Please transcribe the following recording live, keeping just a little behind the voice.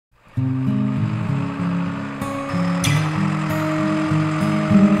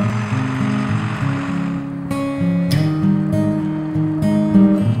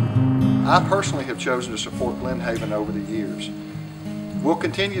I personally have chosen to support Glenhaven over the years. We'll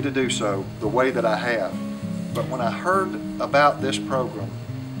continue to do so the way that I have. But when I heard about this program,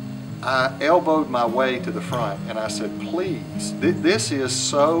 I elbowed my way to the front and I said, please, this is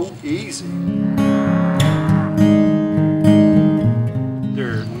so easy.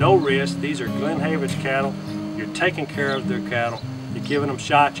 There's no risk. These are Glenhaven's cattle. You're taking care of their cattle. You're giving them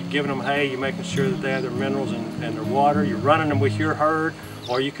shots, you're giving them hay, you're making sure that they have their minerals and their water. You're running them with your herd,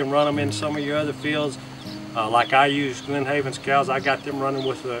 or you can run them in some of your other fields. Like I use Glenhaven's cows, I got them running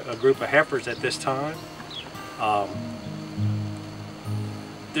with a group of heifers at this time.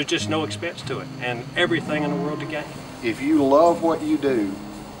 There's just no expense to it, and everything in the world to gain. If you love what you do,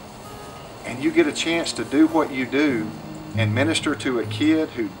 and you get a chance to do what you do, and minister to a kid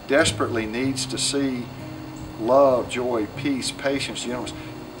who desperately needs to see love, joy, peace, patience, gentleness,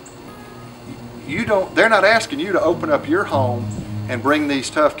 they're not asking you to open up your home and bring these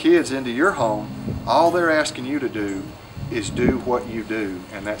tough kids into your home. All they're asking you to do is do what you do,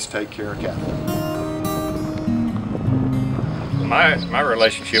 and that's take care of cattle. My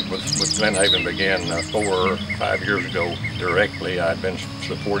relationship with Glenhaven began 4 or 5 years ago directly. I'd been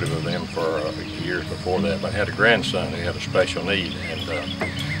supportive of them for years before that, but I had a grandson who had a special need, and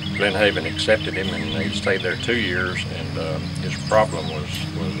Glenhaven accepted him, and he stayed there 2 years, and his problem was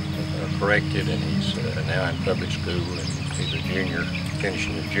corrected, and he's now in public school, and he's a junior,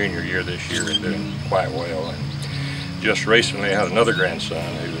 finishing his junior year this year and doing quite well. And just recently I had another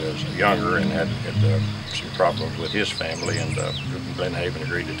grandson who was younger and had some problems with his family, and Glenhaven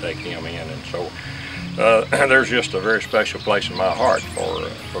agreed to take him in, and so there's just a very special place in my heart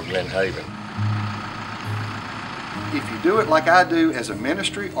for Glenhaven. If you do it like I do as a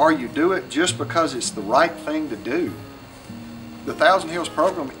ministry, or you do it just because it's the right thing to do, the Thousand Hills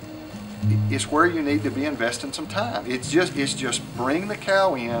program is where you need to be investing some time. It's just bring the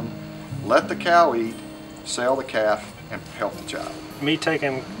cow in, let the cow eat, sell the calf, and help the child. Me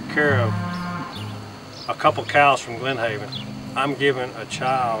taking care of a couple cows from Glenhaven, I'm giving a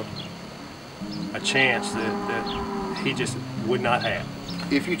child a chance that he just would not have.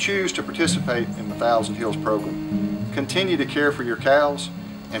 If you choose to participate in the Thousand Hills program, continue to care for your cows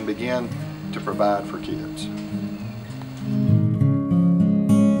and begin to provide for kids.